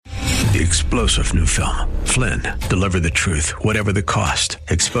the explosive new film, Flynn, Deliver the Truth, Whatever the Cost,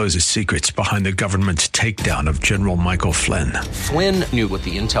 exposes secrets behind the government's takedown of General Michael Flynn. Flynn knew what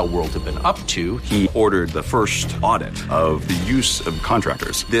the intel world had been up to. He ordered the first audit of the use of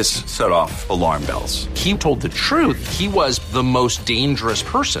contractors. This set off alarm bells. He told the truth. He was the most dangerous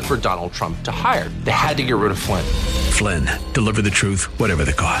person for Donald Trump to hire. They had to get rid of Flynn. Flynn, Deliver the Truth, Whatever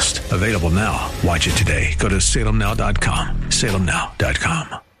the Cost. Available now. Watch it today. Go to salemnow.com.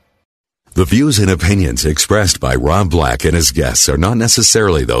 salemnow.com. The views and opinions expressed by Rob Black and his guests are not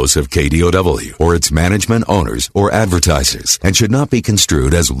necessarily those of KDOW or its management, owners, or advertisers and should not be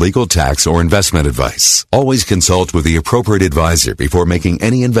construed as legal, tax, or investment advice. Always consult with the appropriate advisor before making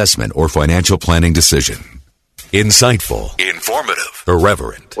any investment or financial planning decision. Insightful, informative,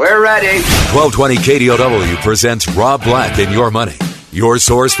 irreverent. We're ready. 1220 KDOW presents Rob Black and Your Money. Your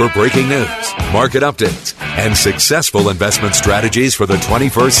source for breaking news, market updates, and successful investment strategies for the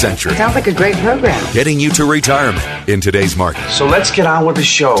 21st century. Sounds like a great program. Getting you to retirement in today's market. So let's get on with the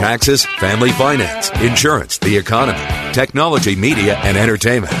show. Taxes, family finance, insurance, the economy, technology, media, and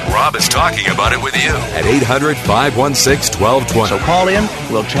entertainment. Rob is talking about it with you at 800-516-1220. So call in,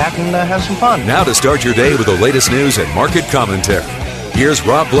 we'll chat and have some fun. Now to start your day with the latest news and market commentary. Here's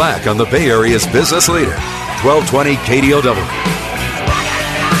Rob Black on the Bay Area's business leader, 1220 KDOW.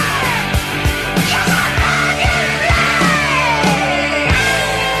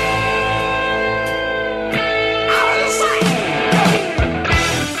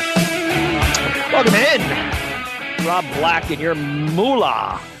 Welcome in. Rob Black and your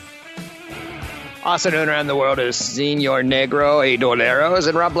moolah. Also known around the world as Senor Negro a Doleros,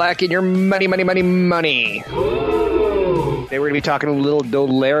 and Rob Black and your money, money, money, money. Today we're going to be talking a little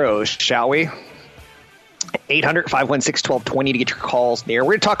Doleros, shall we? 800-516-1220 to get your calls there.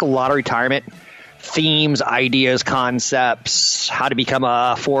 We're going to talk a lot of retirement themes, ideas, concepts, how to become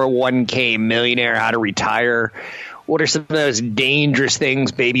a 401k millionaire, how to retire. What are some of those dangerous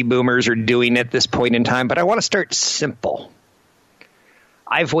things baby boomers are doing at this point in time? But I want to start simple.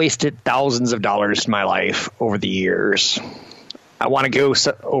 I've wasted thousands of dollars in my life over the years. I want to go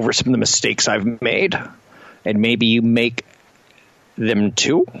over some of the mistakes I've made, and maybe you make them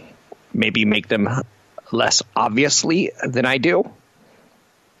too. Maybe you make them less obviously than I do.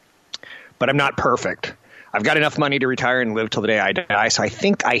 But I'm not perfect. I've got enough money to retire and live till the day I die, so I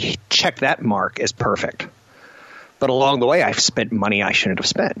think I check that mark as perfect. But along the way, I've spent money I shouldn't have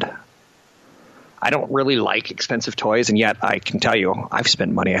spent. I don't really like expensive toys, and yet I can tell you I've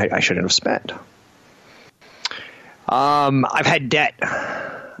spent money I shouldn't have spent. I've had debt.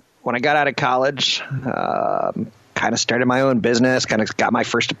 When I got out of college, kind of started my own business, kind of got my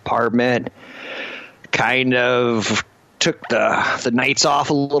first apartment, kind of took the nights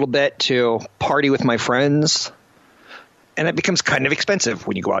off a little bit to party with my friends. And it becomes kind of expensive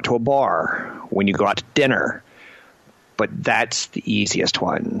when you go out to a bar, when you go out to dinner. But that's the easiest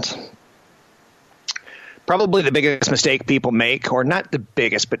ones. Probably the biggest mistake people make, or not the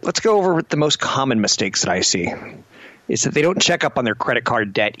biggest, but let's go over the most common mistakes that I see, is that they don't check up on their credit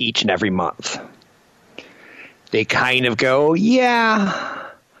card debt each and every month. They kind of go, yeah,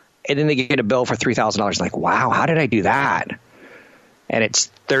 and then they get a bill for $3,000. Like, wow, how did I do that? And it's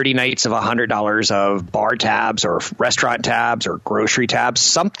 30 nights of $100 of bar tabs or restaurant tabs or grocery tabs.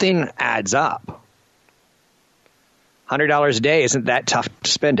 Something adds up. $100 a day isn't that tough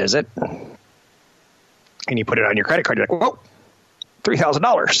to spend, is it? And you put it on your credit card, you're like, whoa,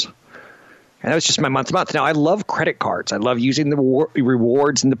 $3,000. And that was just my month to month. Now, I love credit cards. I love using the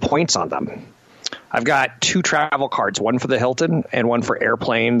rewards and the points on them. I've got 2 travel cards, one for the Hilton and one for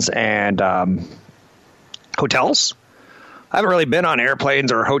airplanes and hotels. I haven't really been on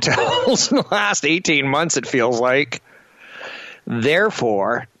airplanes or hotels in the last 18 months, it feels like.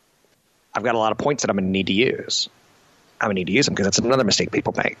 Therefore, I've got a lot of points that I'm going to need to use. I'm going to need to use them because that's another mistake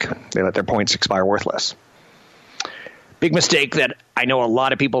people make. They let their points expire worthless. Big mistake that I know a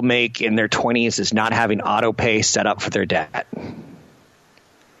lot of people make in their 20s is not having auto pay set up for their debt.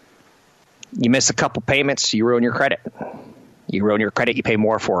 You miss a couple payments, you ruin your credit. You ruin your credit, you pay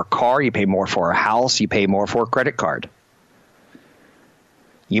more for a car, you pay more for a house, you pay more for a credit card.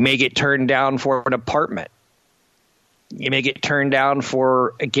 You may get turned down for an apartment. You may get turned down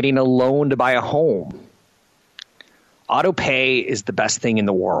for getting a loan to buy a home. Auto pay is the best thing in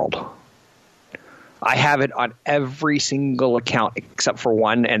the world. I have it on every single account except for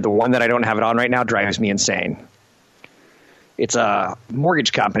one, and the one that I don't have it on right now drives me insane. It's a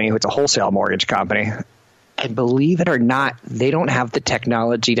mortgage company. It's a wholesale mortgage company. And believe it or not, they don't have the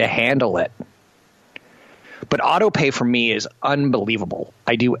technology to handle it. But auto pay for me is unbelievable.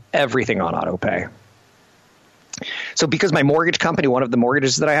 I do everything on auto pay. So because my mortgage company, one of the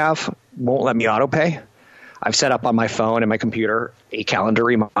mortgages that I have, won't let me auto pay, I've set up on my phone and my computer a calendar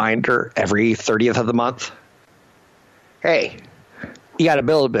reminder every 30th of the month. Hey, you got a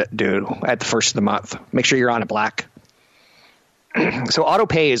bill due at the first of the month. Make sure you're on it, Black. So auto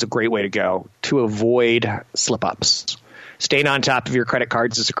pay is a great way to go to avoid slip-ups. Staying on top of your credit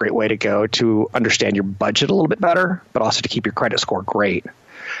cards is a great way to go to understand your budget a little bit better, but also to keep your credit score great.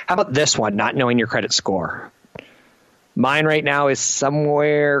 How about this one, not knowing your credit score? Mine right now is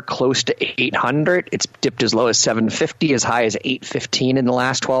somewhere close to 800. It's dipped as low as 750, as high as 815 in the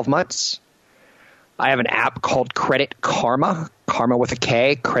last 12 months. I have an app called Credit Karma, Karma with a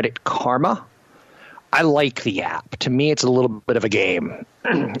K, Credit Karma. I like the app. To me, it's a little bit of a game.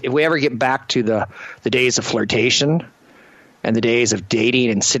 If we ever get back to the days of flirtation and the days of dating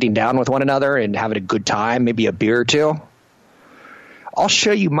and sitting down with one another and having a good time, maybe a beer or two, I'll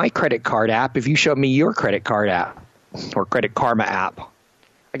show you my credit card app if you show me your credit card app or Credit Karma app.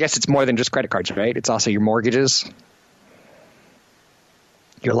 I guess it's more than just credit cards, right? It's also your mortgages,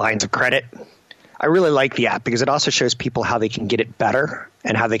 your lines of credit. I really like the app because it also shows people how they can get it better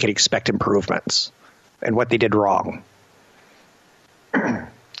and how they can expect improvements and what they did wrong.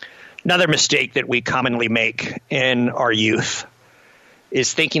 Another mistake that we commonly make in our youth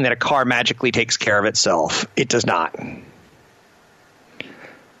is thinking that a car magically takes care of itself. It does not.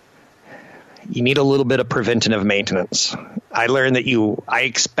 You need a little bit of preventative maintenance. I learned that I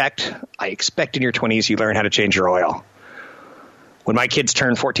expect in your 20s you learn how to change your oil. When my kids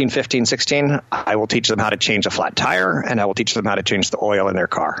turn 14, 15, 16, I will teach them how to change a flat tire, and I will teach them how to change the oil in their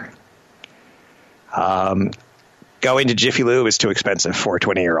car. Going to Jiffy Lube is too expensive for a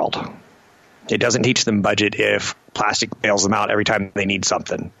 20-year-old. It doesn't teach them budget if plastic bails them out every time they need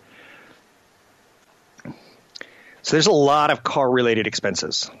something. So there's a lot of car-related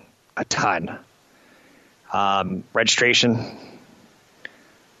expenses, a ton. Registration,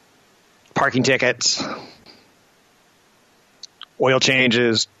 parking tickets, oil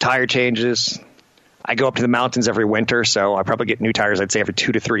changes, tire changes. I go up to the mountains every winter, so I probably get new tires, I'd say, every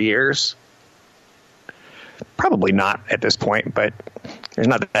 2 to 3 years. Probably not at this point, but there's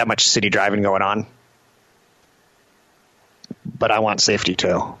not that much city driving going on. But I want safety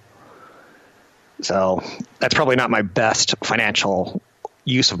too. So that's probably not my best financial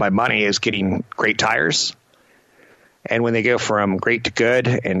use of my money, is getting great tires. And when they go from great to good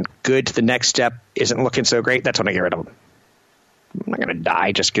and good to the next step isn't looking so great, that's when I get rid of them. I'm not going to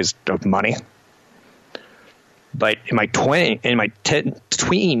die just because of money. But in my teens and my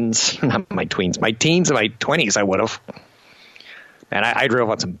 20s, I would have. And I drove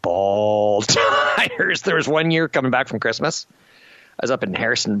on some bald tires. There was one year coming back from Christmas. I was up in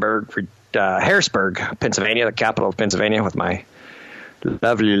Harrisburg, Pennsylvania, the capital of Pennsylvania, with my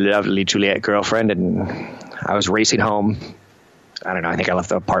lovely, lovely Juliet girlfriend. And I was racing home. I don't know. I think I left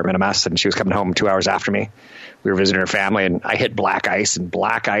the apartment a mess, and she was coming home 2 hours after me. We were visiting her family, and I hit black ice, and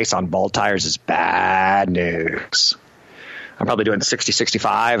black ice on bald tires is bad news. I'm probably doing 60,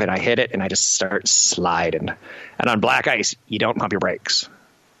 65, and I hit it, and I just start sliding. And on black ice, you don't pump your brakes.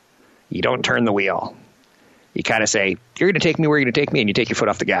 You don't turn the wheel. You kind of say, you're going to take me where you're going to take me, and you take your foot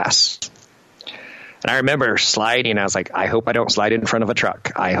off the gas. And I remember sliding, and I was like, I hope I don't slide in front of a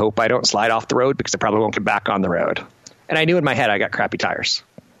truck. I hope I don't slide off the road, because I probably won't get back on the road. And I knew in my head I got crappy tires.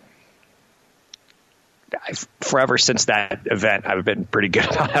 Forever since that event, I've been pretty good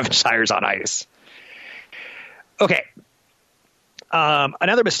about having tires on ice. Okay.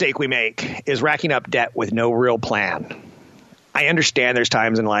 Another mistake we make is racking up debt with no real plan. I understand there's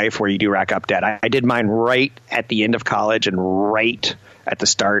times in life where you do rack up debt. I did mine right at the end of college and right at the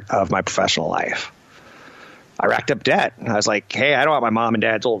start of my professional life. I racked up debt. I was like, hey, I don't want my mom and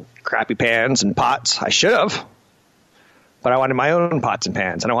dad's old crappy pans and pots. I should have. But I wanted my own pots and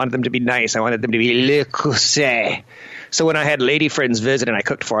pans, and I wanted them to be nice. I wanted them to be le coussé. So when I had lady friends visit and I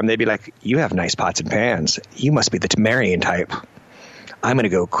cooked for them, they'd be like, you have nice pots and pans. You must be the Tamarian type. I'm going to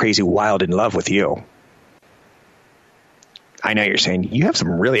go crazy wild in love with you. I know you're saying, you have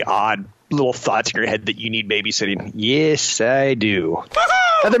some really odd little thoughts in your head that you need babysitting. Yes, I do.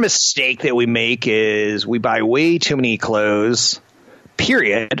 Another mistake that we make is we buy way too many clothes.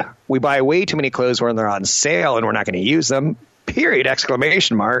 Period. We buy way too many clothes when they're on sale and we're not going to use them. Period.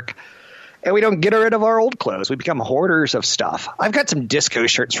 Exclamation mark. And we don't get rid of our old clothes. We become hoarders of stuff. I've got some disco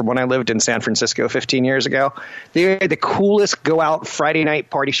shirts from when I lived in San Francisco 15 years ago. They're the coolest go out Friday night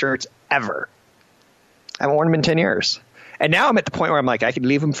party shirts ever. I haven't worn them in 10 years. And now I'm at the point where I'm like, I could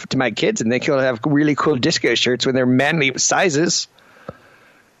leave them to my kids and they can have really cool disco shirts when they're manly sizes.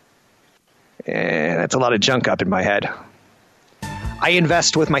 And that's a lot of junk up in my head. I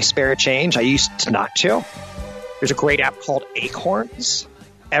invest with my spare change. I used not to. There's a great app called Acorns.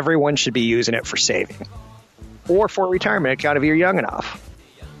 Everyone should be using it for saving or for a retirement account if you're young enough.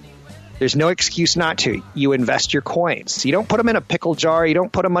 There's no excuse not to. You invest your coins. You don't put them in a pickle jar. You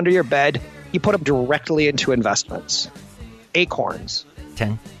don't put them under your bed. You put them directly into investments. Acorns.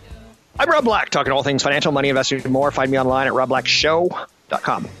 10. I'm Rob Black, talking all things financial, money, investing, and more. Find me online at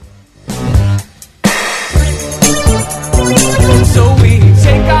robblackshow.com. So we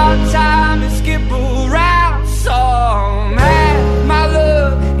take our time and skip around. So man, my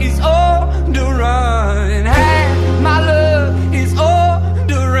love is on the run. Hey, my love is on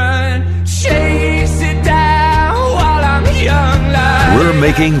the run. Chase it down while I'm young. Like We're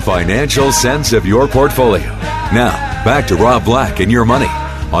making financial sense of your portfolio. Now, back to Rob Black and Your Money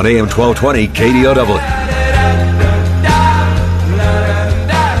on AM 1220 KDOW.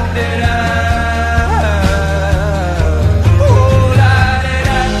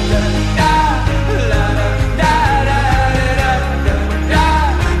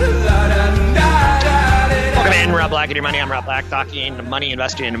 Black and Your Money. I'm Rob Black, talking money,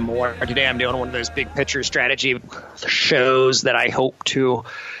 investing, and more. Today I'm doing one of those big picture strategy shows that I hope to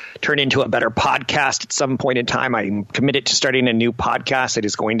turn into a better podcast at some point in time. I'm committed to starting a new podcast that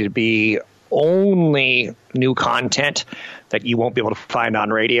is going to be only new content that you won't be able to find on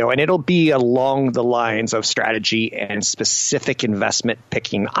radio, and it'll be along the lines of strategy and specific investment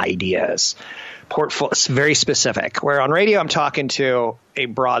picking ideas. It's very specific. Where on radio I'm talking to a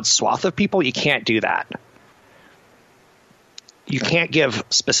broad swath of people, you can't do that. You can't give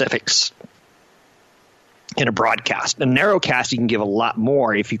specifics in a broadcast. In a narrowcast, you can give a lot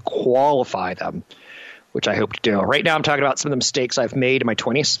more if you qualify them, which I hope to do. Right now, I'm talking about some of the mistakes I've made in my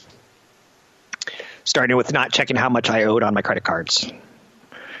 20s, starting with not checking how much I owed on my credit cards,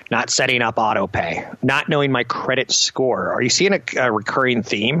 not setting up auto pay, not knowing my credit score. Are you seeing a recurring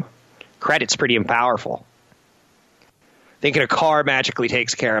theme? Credit's pretty powerful. Thinking a car magically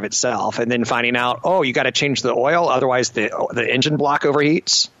takes care of itself, and then finding out, oh, you got to change the oil, otherwise the engine block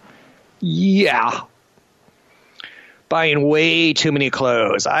overheats. Yeah. Buying way too many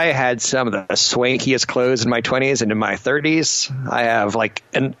clothes. I had some of the swankiest clothes in my 20s and in my 30s. I have like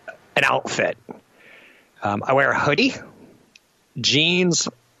an outfit. I wear a hoodie, jeans,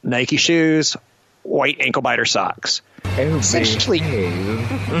 Nike shoes, white ankle biter socks. Essentially,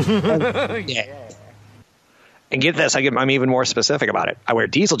 yeah. And get this, I'm even more specific about it. I wear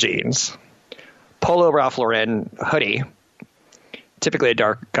diesel jeans, Polo Ralph Lauren hoodie, typically a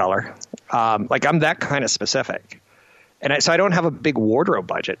dark color. I'm that kind of specific. And so I don't have a big wardrobe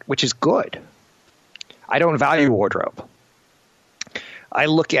budget, which is good. I don't value wardrobe. I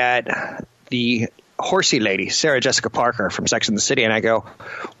look at the horsey lady, Sarah Jessica Parker from Sex and the City, and I go,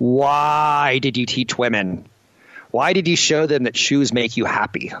 why did you teach women? Why did you show them that shoes make you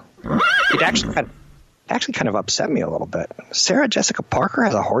happy? It actually kind of upset me a little bit. Sarah Jessica Parker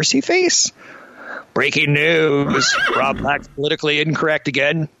has a horsey face? Breaking news. Rob Black's politically incorrect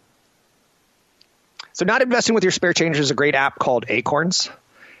again. So not investing with your spare change is a great app called Acorns.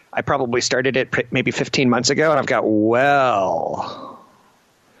 I probably started it maybe 15 months ago, and I've got, I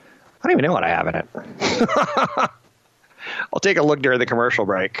don't even know what I have in it. I'll take a look during the commercial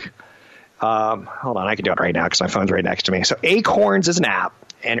break. Hold on, I can do it right now because my phone's right next to me. So Acorns is an app,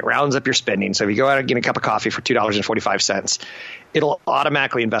 and it rounds up your spending. So if you go out and get a cup of coffee for $2.45, it'll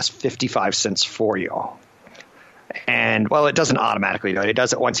automatically invest 55 cents for you. And, well, it doesn't automatically do it. It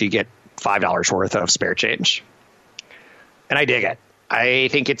does it once you get $5 worth of spare change. And I dig it. I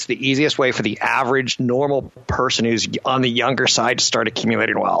think it's the easiest way for the average normal person who's on the younger side to start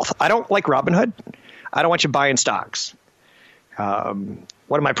accumulating wealth. I don't like Robinhood. I don't want you buying stocks.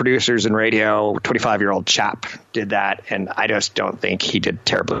 One of my producers in radio, 25-year-old chap, did that, and I just don't think he did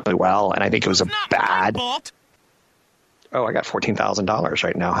terribly well, and I think it was bad. Oh, I got $14,000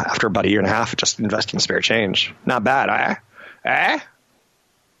 right now after about a year and a half of just investing spare change. Not bad,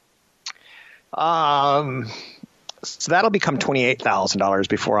 So that'll become $28,000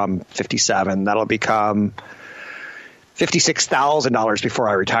 before I'm 57. That'll become $56,000 before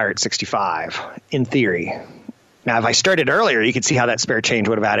I retire at 65, in theory. Now, if I started earlier, you could see how that spare change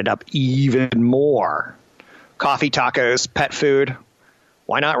would have added up even more. Coffee, tacos, pet food.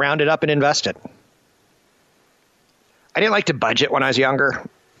 Why not round it up and invest it? I didn't like to budget when I was younger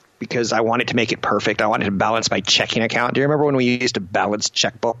because I wanted to make it perfect. I wanted to balance my checking account. Do you remember when we used to balance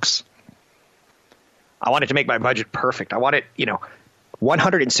checkbooks? I wanted to make my budget perfect. I wanted,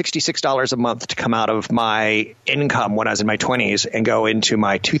 $166 a month to come out of my income when I was in my 20s and go into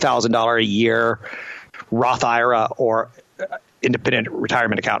my $2,000 a year Roth IRA or independent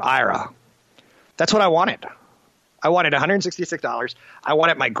retirement account IRA. That's what I wanted. I wanted $166. I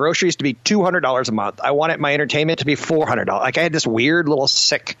wanted my groceries to be $200 a month. I wanted my entertainment to be $400. Like I had this weird little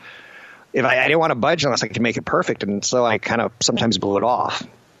sick. If I didn't want to budge unless I could make it perfect, and so I kind of sometimes blew it off.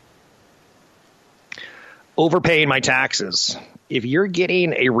 Overpaying my taxes. If you're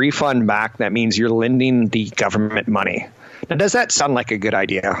getting a refund back, that means you're lending the government money. Now, does that sound like a good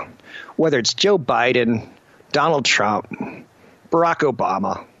idea? Whether it's Joe Biden, Donald Trump, Barack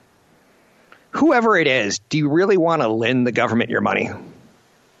Obama, whoever it is, do you really want to lend the government your money?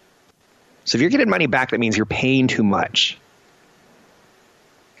 So if you're getting money back, that means you're paying too much.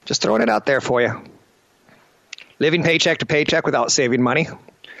 Just throwing it out there for you. Living paycheck to paycheck without saving money.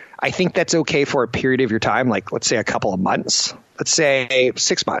 I think that's okay for a period of your time, like let's say a couple of months. Let's say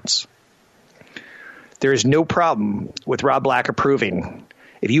 6 months. There is no problem with Rob Black approving.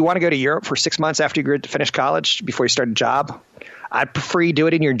 If you want to go to Europe for 6 months after you finish college, before you start a job, I'd prefer you do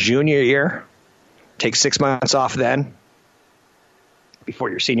it in your junior year. Take 6 months off then,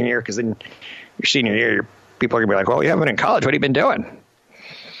 before your senior year, because then your senior year, people are going to be like, well, you haven't been in college. What have you been doing?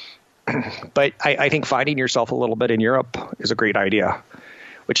 But I think finding yourself a little bit in Europe is a great idea.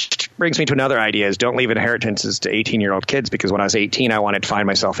 Which brings me to another idea is don't leave inheritances to 18-year-old kids, because when I was 18, I wanted to find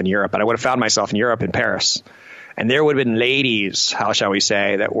myself in Europe. And I would have found myself in Europe, in Paris. And there would have been ladies, how shall we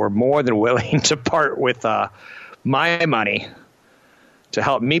say, that were more than willing to part with my money, to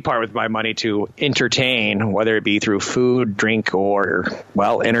help me part with my money to entertain, whether it be through food, drink, or,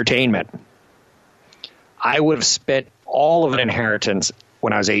 well, entertainment. I would have spent all of an inheritance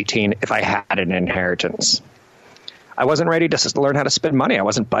when I was 18 if I had an inheritance. I wasn't ready to learn how to spend money. I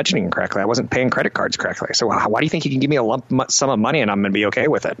wasn't budgeting correctly. I wasn't paying credit cards correctly. So why do you think you can give me a lump sum of money and I'm going to be okay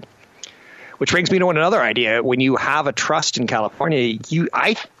with it? Which brings me to another idea. When you have a trust in California,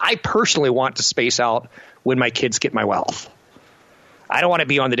 I personally want to space out when my kids get my wealth. I don't want to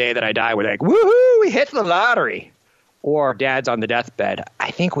be on the day that I die where they're like, woohoo, we hit the lottery. Or dad's on the deathbed.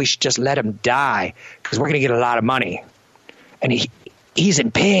 I think we should just let him die because we're going to get a lot of money. And he's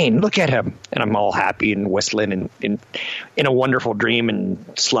in pain. Look at him. And I'm all happy and whistling and in a wonderful dream in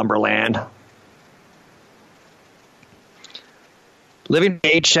slumberland. Living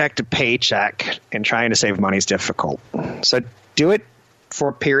paycheck to paycheck and trying to save money is difficult. So do it for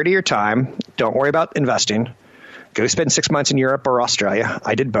a period of your time. Don't worry about investing. Go spend 6 months in Europe or Australia.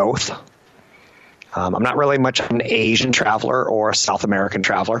 I did both. I'm not really much of an Asian traveler or a South American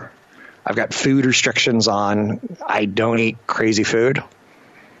traveler. I've got food restrictions on. I don't eat crazy food.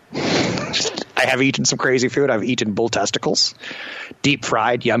 I have eaten some crazy food. I've eaten bull testicles, deep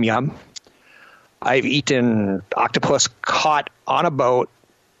fried, yum, yum. I've eaten octopus caught on a boat,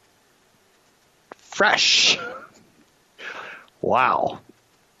 fresh. Wow.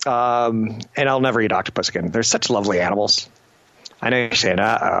 And I'll never eat octopus again. They're such lovely animals. I know you're saying,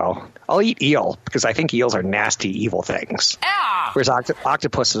 uh-oh. I'll eat eel because I think eels are nasty, evil things. Whereas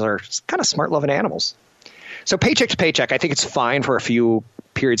octopuses are kind of smart-loving animals. So paycheck to paycheck, I think it's fine for a few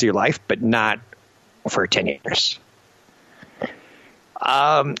periods of your life, but not for 10 years.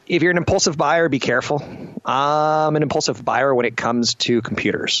 If you're an impulsive buyer, be careful. I'm an impulsive buyer when it comes to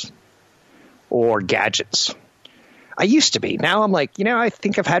computers or gadgets. I used to be. Now I'm like, I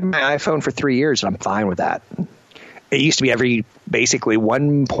think I've had my iPhone for 3 years and I'm fine with that. It used to be every basically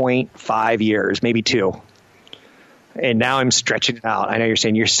 1.5 years, maybe 2. And now I'm stretching it out. I know you're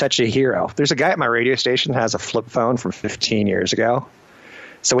saying you're such a hero. There's a guy at my radio station that has a flip phone from 15 years ago.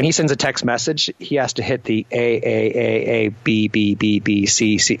 So when he sends a text message, he has to hit the A, B, B, B, B,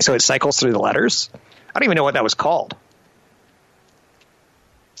 C, C. So it cycles through the letters. I don't even know what that was called.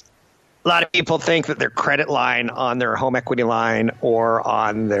 A lot of people think that their credit line on their home equity line or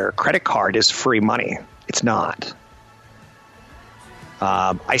on their credit card is free money. It's not.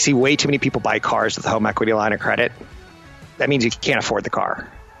 I see way too many people buy cars with home equity line of credit. That means you can't afford the car.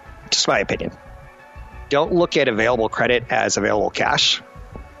 Just my opinion. Don't look at available credit as available cash.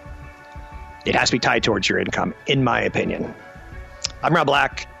 It has to be tied towards your income, in my opinion. I'm Rob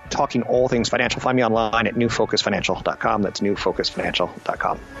Black, talking all things financial. Find me online at newfocusfinancial.com. That's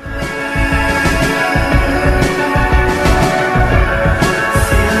newfocusfinancial.com.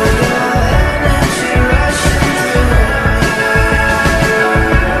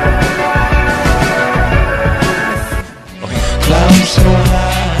 So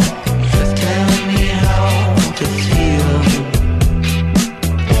high, tell me how to feel.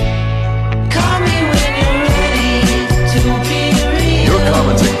 Call me when you're ready to be real. Your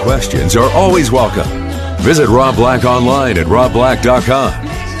comments and questions are always welcome. Visit Rob Black online at robblack.com.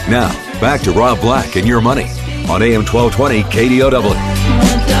 Now, back to Rob Black and Your Money on AM 1220 KDOW.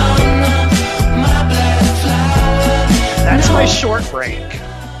 That's my short break.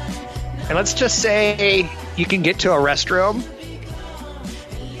 And let's just say You can get to a restroom,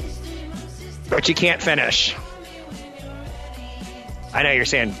 but you can't finish. I know you're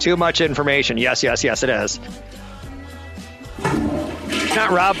saying too much information. Yes, it is. It's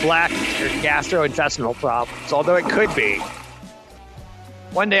not Rob Black or gastrointestinal problems, although it could be.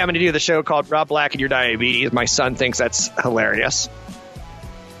 One day I'm going to do the show called Rob Black and Your Diabetes. My son thinks that's hilarious.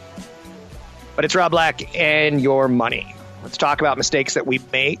 But it's Rob Black and your money. Let's talk about mistakes that we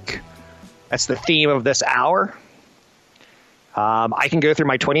make. That's the theme of this hour. I can go through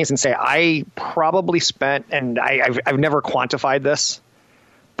my 20s and say I probably spent, and I've never quantified this,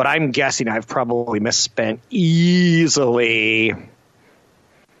 but I'm guessing I've probably misspent easily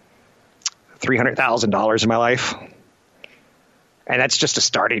 $300,000 in my life. And that's just a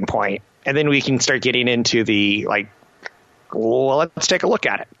starting point. And then we can start getting into the, like, well, let's take a look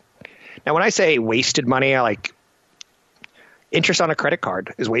at it. Now, when I say wasted money, I like interest on a credit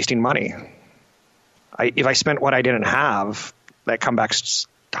card is wasting money. If I spent what I didn't have, that comebacks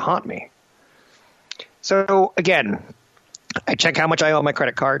to haunt me. So, again, I check how much I owe on my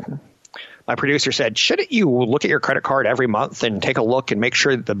credit card. My producer said, shouldn't you look at your credit card every month and take a look and make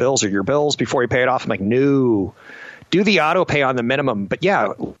sure that the bills are your bills before you pay it off? I'm like, no. Do the auto pay on the minimum. But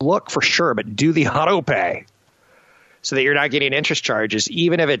yeah, look for sure, but do the auto pay so that you're not getting interest charges.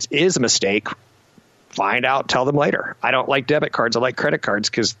 Even if it is a mistake, find out, tell them later. I don't like debit cards. I like credit cards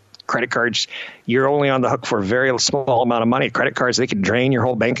because credit cards, you're only on the hook for a very small amount of money. Credit cards, they can drain your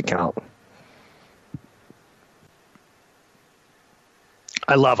whole bank account.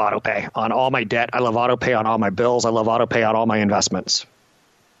 I love auto pay on all my debt. I love auto pay on all my bills. I love auto pay on all my investments.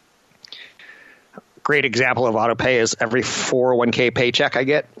 Great example of auto pay is every 401k paycheck I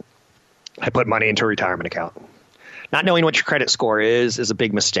get, I put money into a retirement account. Not knowing what your credit score is a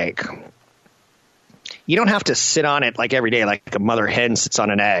big mistake. You don't have to sit on it like every day, like a mother hen sits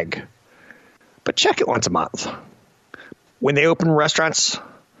on an egg, but check it once a month. When they open restaurants,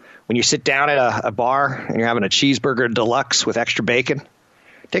 when you sit down at a bar and you're having a cheeseburger deluxe with extra bacon,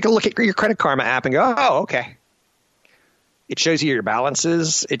 take a look at your Credit Karma app and go, oh, okay. It shows you your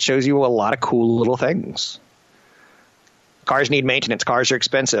balances. It shows you a lot of cool little things. Cars need maintenance. Cars are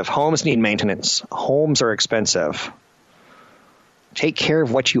expensive. Homes need maintenance. Homes are expensive. Take care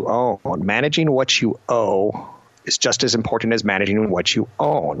of what you own. Managing what you owe is just as important as managing what you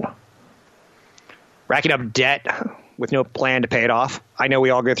own. Racking up debt with no plan to pay it off. I know we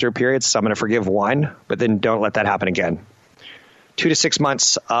all go through periods, so I'm going to forgive one, but then don't let that happen again. 2 to 6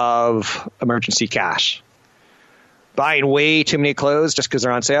 months of emergency cash. Buying way too many clothes just because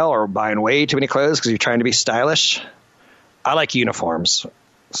they're on sale, or buying way too many clothes because you're trying to be stylish. I like uniforms.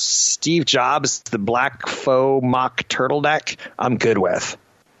 Steve Jobs, the black faux mock turtleneck, I'm good with.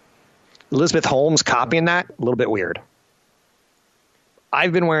 Elizabeth Holmes copying that, a little bit weird.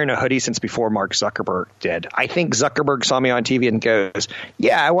 I've been wearing a hoodie since before Mark Zuckerberg did. I think Zuckerberg saw me on TV and goes,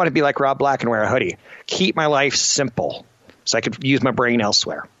 yeah, I want to be like Rob Black and wear a hoodie. Keep my life simple so I could use my brain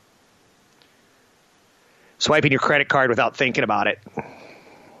elsewhere. Swiping your credit card without thinking about it,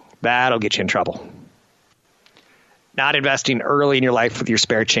 that'll get you in trouble. Not investing early in your life with your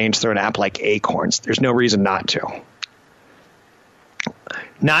spare change through an app like Acorns. There's no reason not to.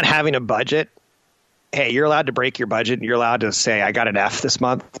 Not having a budget. Hey, you're allowed to break your budget. And you're allowed to say, I got an F this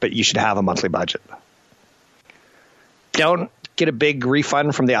month, but you should have a monthly budget. Don't get a big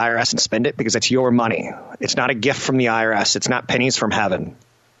refund from the IRS and spend it because it's your money. It's not a gift from the IRS. It's not pennies from heaven.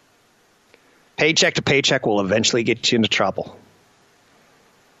 Paycheck to paycheck will eventually get you into trouble.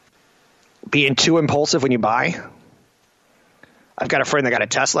 Being too impulsive when you buy. I've got a friend that got a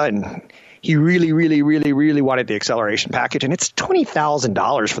Tesla, and he really, really, really, really wanted the acceleration package, and it's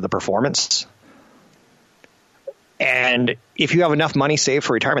 $20,000 for the performance. And if you have enough money saved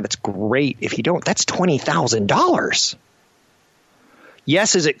for retirement, that's great. If you don't, that's $20,000.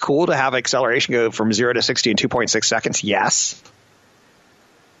 Yes, is it cool to have acceleration go from 0 to 60 in 2.6 seconds? Yes.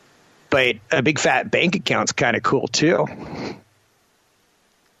 But a big fat bank account's kind of cool too.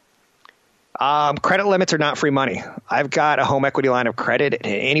 Credit limits are not free money. I've got a home equity line of credit. At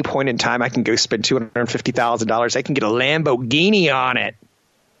any point in time, I can go spend $250,000. I can get a Lamborghini on it.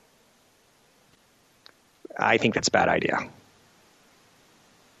 I think that's a bad idea.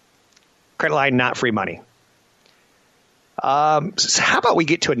 Credit line, not free money. So how about we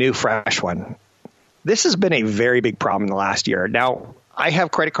get to a new, fresh one? This has been a very big problem in the last year. Now, I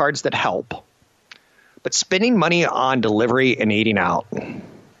have credit cards that help, but spending money on delivery and eating out.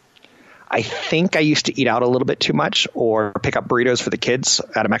 I think I used to eat out a little bit too much or pick up burritos for the kids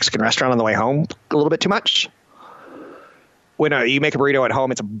at a Mexican restaurant on the way home a little bit too much. When you make a burrito at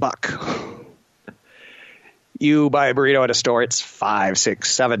home, it's $1. You buy a burrito at a store, it's $5, $6,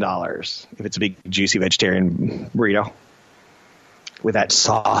 $7 if it's a big, juicy vegetarian burrito with that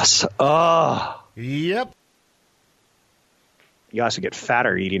sauce. Oh. Yep. You also get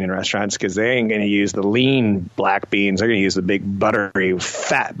fatter eating in restaurants because they ain't going to use the lean black beans. They're going to use the big, buttery,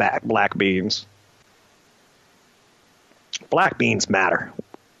 fat back black beans. Black beans matter.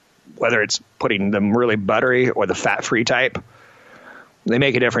 Whether it's putting them really buttery or the fat-free type, they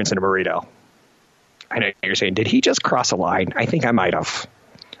make a difference in a burrito. I know you're saying, did he just cross a line? I think I might have.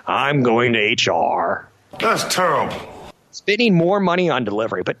 I'm going to HR. That's terrible. Spending more money on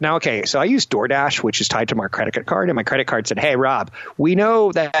delivery. But now, okay, so I use DoorDash, which is tied to my credit card, and my credit card said, hey, Rob, we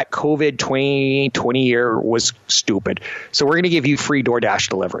know that COVID 2020 year was stupid, so we're going to give you free DoorDash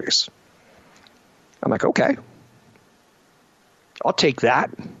deliveries. I'm like, okay. I'll take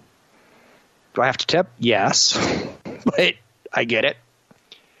that. Do I have to tip? Yes. But I get it.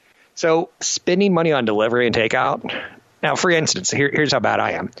 So spending money on delivery and takeout. Now, for instance, here's how bad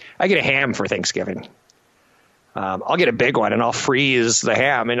I am. I get a ham for Thanksgiving. I'll get a big one, and I'll freeze the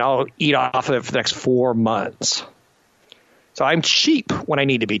ham, and I'll eat off of it for the next 4 months. So I'm cheap when I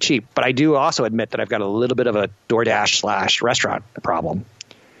need to be cheap. But I do also admit that I've got a little bit of a DoorDash/restaurant problem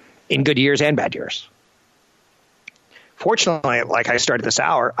in good years and bad years. Fortunately, like I started this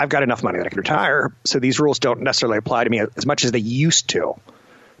hour, I've got enough money that I can retire, so these rules don't necessarily apply to me as much as they used to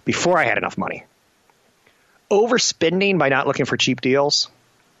before I had enough money. Overspending by not looking for cheap deals.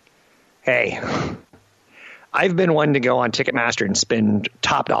 Hey, I've been one to go on Ticketmaster and spend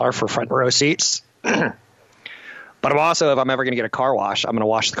top dollar for front row seats. But I'm also, if I'm ever going to get a car wash, I'm going to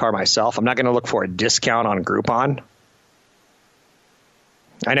wash the car myself. I'm not going to look for a discount on Groupon.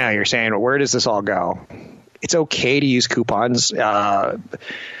 I know you're saying, where does this all go? It's okay to use coupons. The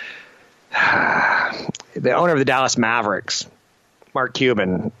owner of the Dallas Mavericks, Mark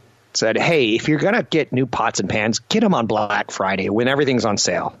Cuban, said, hey, if you're going to get new pots and pans, get them on Black Friday when everything's on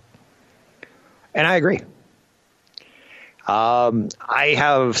sale. And I agree. I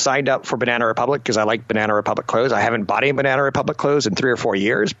have signed up for Banana Republic because I like Banana Republic clothes. I haven't bought any Banana Republic clothes in 3 or 4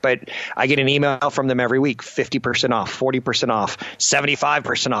 years, but I get an email from them every week, 50% off, 40% off,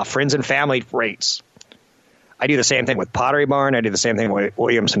 75% off, friends and family rates. I do the same thing with Pottery Barn. I do the same thing with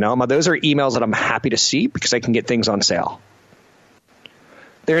Williams-Sonoma. Those are emails that I'm happy to see because I can get things on sale.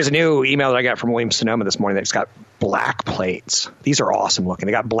 There's a new email that I got from Williams-Sonoma this morning that's got black plates. These are awesome looking.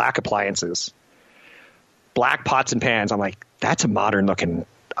 They got black appliances, black pots and pans. I'm like, that's a modern looking.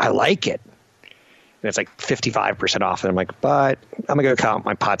 I like it. And it's like 55% off. And I'm like, but I'm going to go count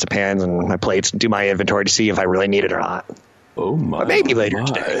my pots and pans and my plates and do my inventory to see if I really need it or not. Oh, my. But maybe later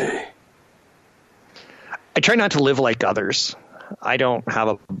today. I try not to live like others. I don't have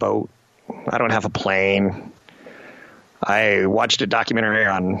a boat. I don't have a plane. I watched a documentary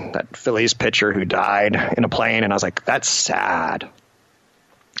on that Phillies pitcher who died in a plane, and I was like, that's sad.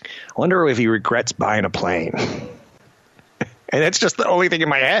 I wonder if he regrets buying a plane. And that's just the only thing in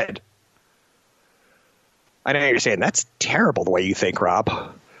my head. I know you're saying, that's terrible the way you think,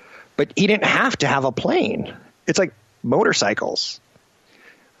 Rob. But he didn't have to have a plane. It's like motorcycles.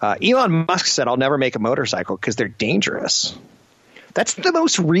 Elon Musk said, I'll never make a motorcycle because they're dangerous. That's the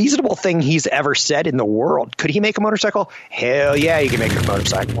most reasonable thing he's ever said in the world. Could he make a motorcycle? Hell yeah, he can make a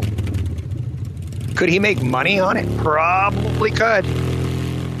motorcycle. Could he make money on it? Probably could.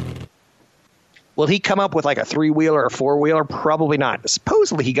 Will he come up with like a 3-wheeler or 4-wheeler? Probably not.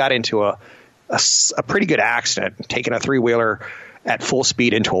 Supposedly he got into a pretty good accident, taking a 3-wheeler at full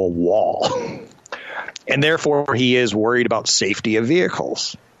speed into a wall. And therefore he is worried about safety of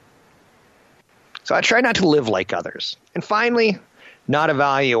vehicles. So I try not to live like others. And finally, not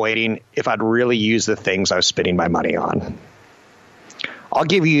evaluating if I'd really use the things I was spending my money on. I'll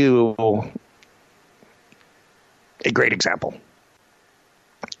give you a great example.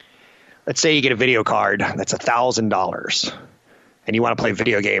 Let's say you get a video card that's $1,000 and you want to play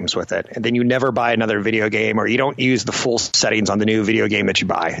video games with it. And then you never buy another video game, or you don't use the full settings on the new video game that you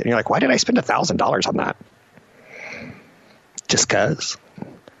buy. And you're like, why did I spend $1,000 on that? Just because.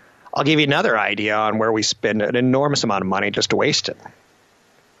 I'll give you another idea on where we spend an enormous amount of money just to waste it.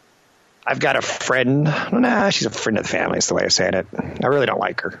 I've got a friend. She's a friend of the family is the way of saying it. I really don't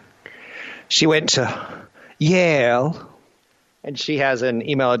like her. She went to Yale, and she has an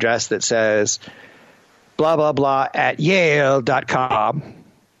email address that says blah, blah, blah at Yale.com.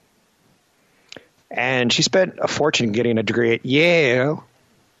 And she spent a fortune getting a degree at Yale.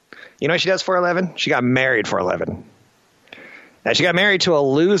 You know what she does for a living? She got married for a living. Now, she got married to a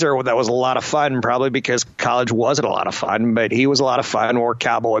loser that was a lot of fun, probably because college wasn't a lot of fun, but he was a lot of fun, wore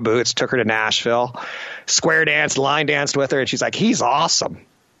cowboy boots, took her to Nashville, square danced, line danced with her, and she's like, he's awesome.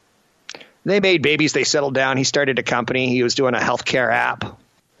 They made babies. They settled down. He started a company. He was doing a healthcare app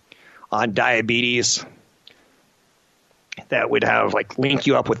on diabetes that would have like link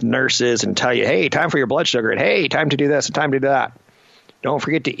you up with nurses and tell you, hey, time for your blood sugar, and hey, time to do this and time to do that. Don't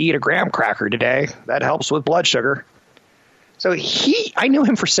forget to eat a graham cracker today. That helps with blood sugar. So I knew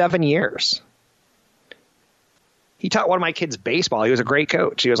him for 7 years. He taught one of my kids baseball. He was a great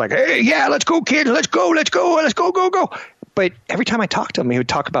coach. He was like, hey, yeah, let's go, kids. Let's go. Go. But every time I talked to him, he would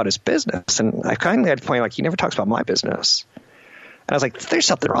talk about his business. And I kind of had to point, like, he never talks about my business. And I was like, there's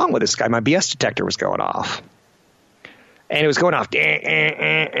something wrong with this guy. My BS detector was going off. And it was going off.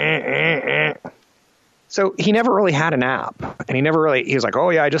 So he never really had an app. And he was like, oh,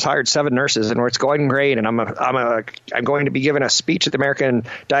 yeah, I just hired 7 nurses and it's going great. And I'm going to be giving a speech at the American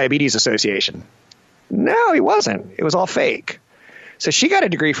Diabetes Association. No, he wasn't. It was all fake. So she got a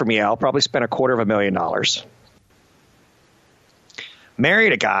degree from Yale, probably spent $250,000.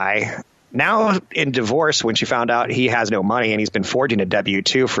 Married a guy. Now in divorce, when she found out he has no money and he's been forging a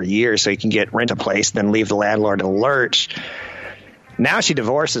W-2 for years so he can rent a place, then leave the landlord in the lurch. Now she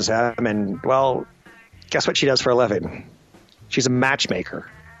divorces him and, well, guess what she does for a living? She's a matchmaker.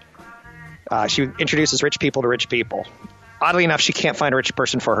 She introduces rich people to rich people. Oddly enough, she can't find a rich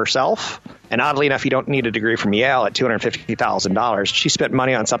person for herself. And oddly enough, you don't need a degree from Yale at $250,000. She spent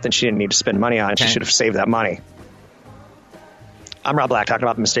money on something she didn't need to spend money on. Okay. She should have saved that money. I'm Rob Black, talking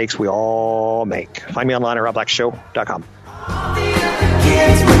about the mistakes we all make. Find me online at robblackshow.com.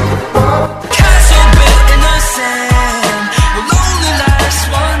 Castle built in the sand will only last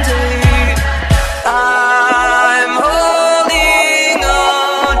one day. I'm holding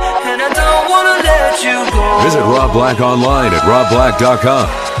on, and I don't want to let you go. Visit Rob Black online at robblack.com.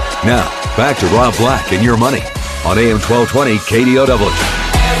 Now, back to Rob Black and Your Money on AM 1220 KDOW.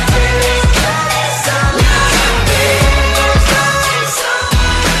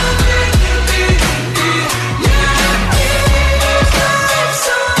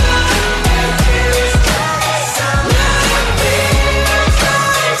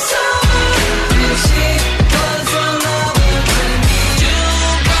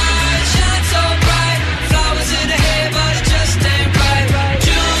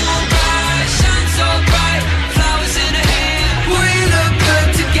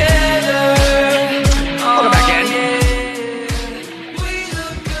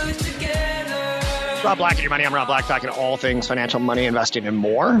 Rob Black and Your Money. I'm Rob Black, talking all things financial, money, investing, and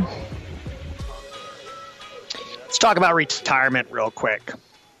more. Let's talk about retirement real quick.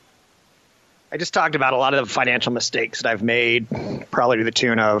 I just talked about a lot of the financial mistakes that I've made, probably to the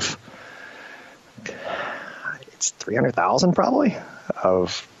tune of, it's $300,000 probably,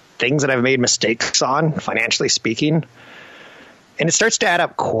 of things that I've made mistakes on, financially speaking. And it starts to add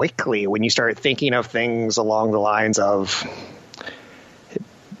up quickly when you start thinking of things along the lines of,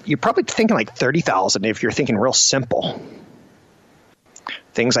 you're probably thinking like $30,000 if you're thinking real simple.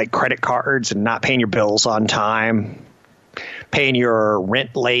 Things like credit cards and not paying your bills on time, paying your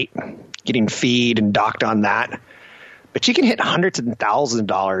rent late, getting feed and docked on that. But you can hit hundreds and thousands of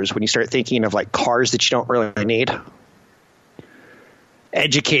dollars when you start thinking of like cars that you don't really need,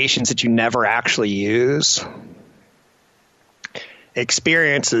 educations that you never actually use,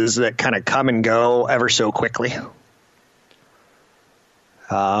 experiences that kind of come and go ever so quickly.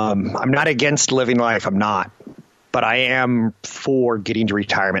 I'm not against living life. I'm not. But I am for getting to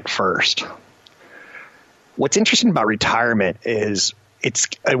retirement first. What's interesting about retirement is it's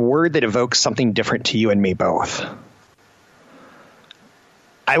a word that evokes something different to you and me both.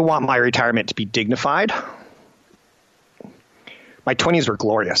 I want my retirement to be dignified. My 20s were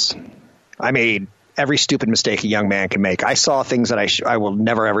glorious. I made every stupid mistake a young man can make. I saw things that I will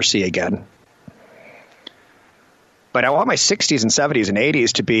never, ever see again. But I want my 60s and 70s and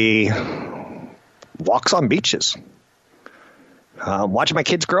 80s to be walks on beaches, watching my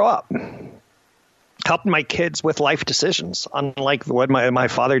kids grow up, helping my kids with life decisions, unlike what my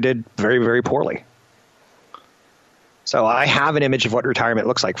father did very, very poorly. So I have an image of what retirement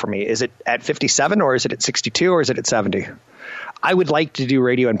looks like for me. Is it at 57 or is it at 62 or is it at 70? I would like to do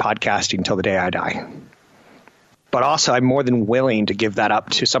radio and podcasting until the day I die. But also I'm more than willing to give that up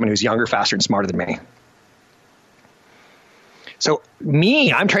to someone who's younger, faster, and smarter than me. So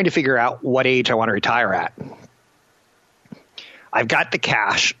I'm trying to figure out what age I want to retire at. I've got the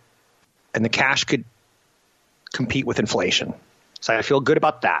cash, and the cash could compete with inflation. So I feel good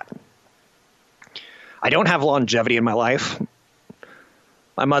about that. I don't have longevity in my life.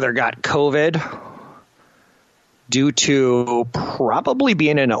 My mother got COVID due to probably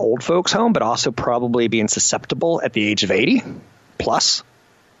being in an old folks home, but also probably being susceptible at the age of 80 plus.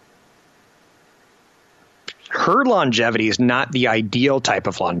 Her longevity is not the ideal type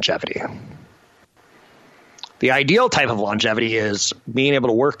of longevity. The ideal type of longevity is being able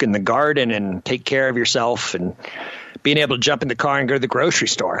to work in the garden and take care of yourself and being able to jump in the car and go to the grocery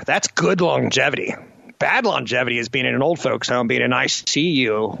store. That's good longevity. Bad longevity is being in an old folks home, being in an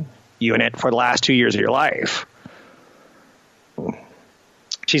ICU unit for the last 2 years of your life.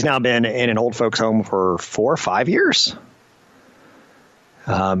 She's now been in an old folks home for 4 or 5 years.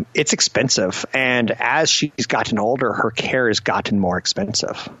 It's expensive. And as she's gotten older, her care has gotten more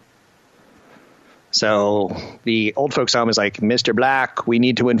expensive. So the old folks home is like, Mr. Black, we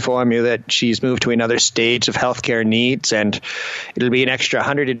need to inform you that she's moved to another stage of healthcare needs, and it'll be an extra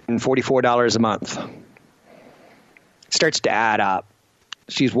 $144 a month. It starts to add up.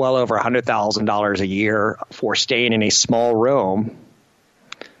 She's well over $100,000 a year for staying in a small room.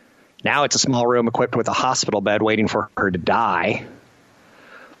 Now it's a small room equipped with a hospital bed waiting for her to die.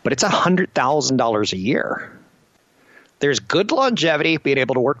 But it's $100,000 a year. There's good longevity, being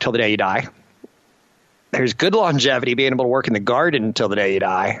able to work till the day you die. There's good longevity, being able to work in the garden until the day you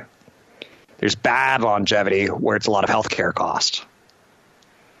die. There's bad longevity, where it's a lot of healthcare cost.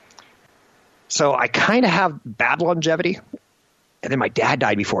 So I kind of have bad longevity. And then my dad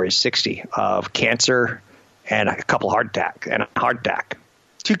died before he was 60 of cancer and a couple heart attack.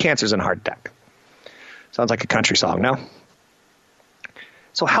 2 cancers and a heart attack. Sounds like a country song, no?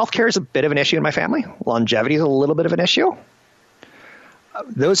 So healthcare is a bit of an issue in my family. Longevity is a little bit of an issue.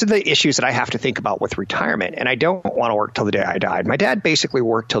 Those are the issues that I have to think about with retirement. And I don't want to work till the day I died. My dad basically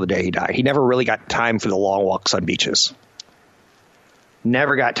worked till the day he died. He never really got time for the long walks on beaches.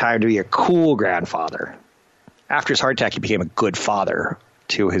 Never got time to be a cool grandfather. After his heart attack, he became a good father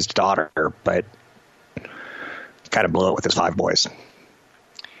to his daughter, but kind of blew it with his 5 boys.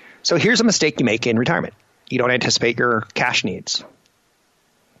 So here's a mistake you make in retirement. You don't anticipate your cash needs.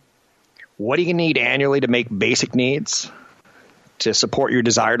 What do you need annually to make basic needs to support your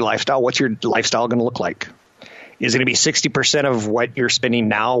desired lifestyle? What's your lifestyle going to look like? Is it going to be 60% of what you're spending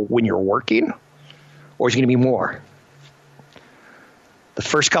now when you're working? Or is it going to be more? The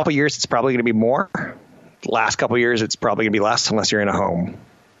first couple of years, it's probably going to be more. The last couple of years, it's probably going to be less unless you're in a home.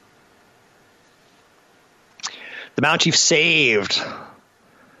 The amount you've saved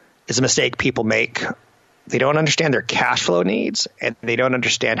is a mistake people make. They don't understand their cash flow needs, and they don't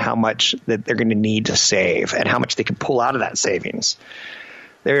understand how much that they're going to need to save and how much they can pull out of that savings.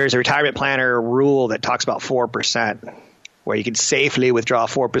 There's a retirement planner rule that talks about 4%, where you can safely withdraw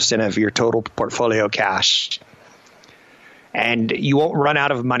 4% of your total portfolio cash, and you won't run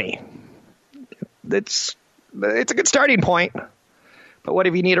out of money. It's a good starting point, but what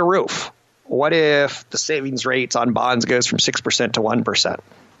if you need a roof? What if the savings rates on bonds goes from 6% to 1%?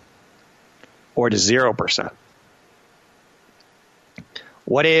 Or to 0%?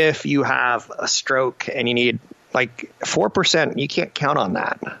 What if you have a stroke and you need like 4%? You can't count on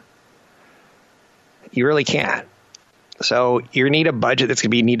that. You really can't. So you need a budget that's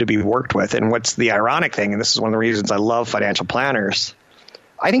going to need to be worked with. And what's the ironic thing, and this is one of the reasons I love financial planners,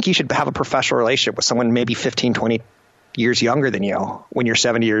 I think you should have a professional relationship with someone maybe 15, 20 years younger than you when you're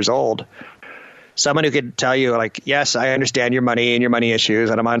 70 years old. Someone who could tell you, like, yes, I understand your money and your money issues,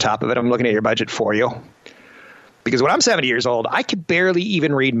 and I'm on top of it. I'm looking at your budget for you. Because when I'm 70 years old, I could barely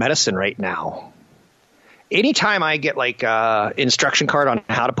even read medicine right now. Anytime I get like an instruction card on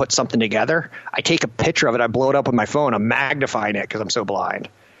how to put something together, I take a picture of it, I blow it up with my phone, I'm magnifying it because I'm so blind.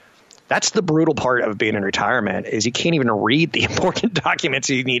 That's the brutal part of being in retirement, is you can't even read the important documents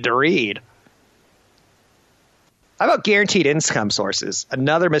you need to read. How about guaranteed income sources?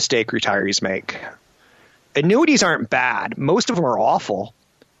 Another mistake retirees make. Annuities aren't bad. Most of them are awful.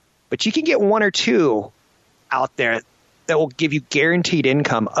 But you can get 1 or 2 out there that will give you guaranteed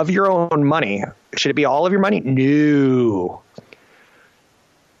income of your own money. Should it be all of your money? No.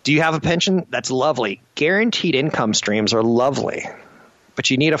 Do you have a pension? That's lovely. Guaranteed income streams are lovely.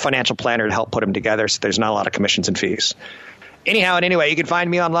 But you need a financial planner to help put them together so there's not a lot of commissions and fees. Anyhow and anyway, you can find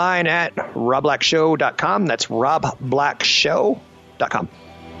me online at robblackshow.com. That's robblackshow.com.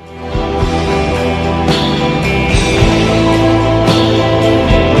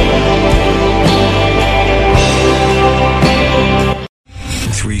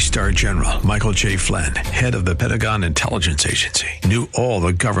 Three-star General Michael J. Flynn, head of the Pentagon Intelligence Agency, knew all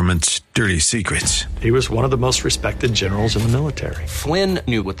the government's dirty secrets. He was one of the most respected generals in the military. Flynn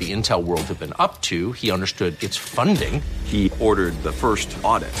knew what the intel world had been up to. He understood its funding. He ordered the first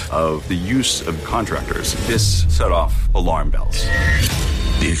audit of the use of contractors. This set off alarm bells.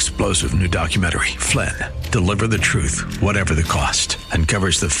 The explosive new documentary, Flynn, Deliver the Truth, Whatever the Cost,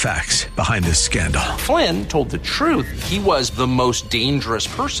 uncovers the facts behind this scandal. Flynn told the truth. He was the most dangerous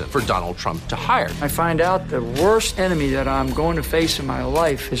person for Donald Trump to hire. I find out the worst enemy that I'm going to face in my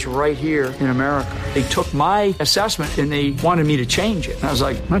life is right here in America. They took my assessment and they wanted me to change it. And I was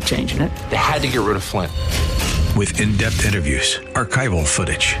like, I'm not changing it. They had to get rid of Flynn. With in-depth interviews, archival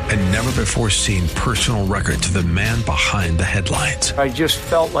footage, and never-before-seen personal records of the man behind the headlines. I just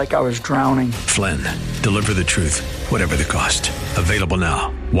felt like I was drowning. Flynn, Deliver the Truth, Whatever the Cost. Available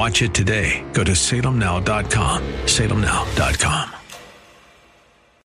now. Watch it today. Go to salemnow.com. salemnow.com.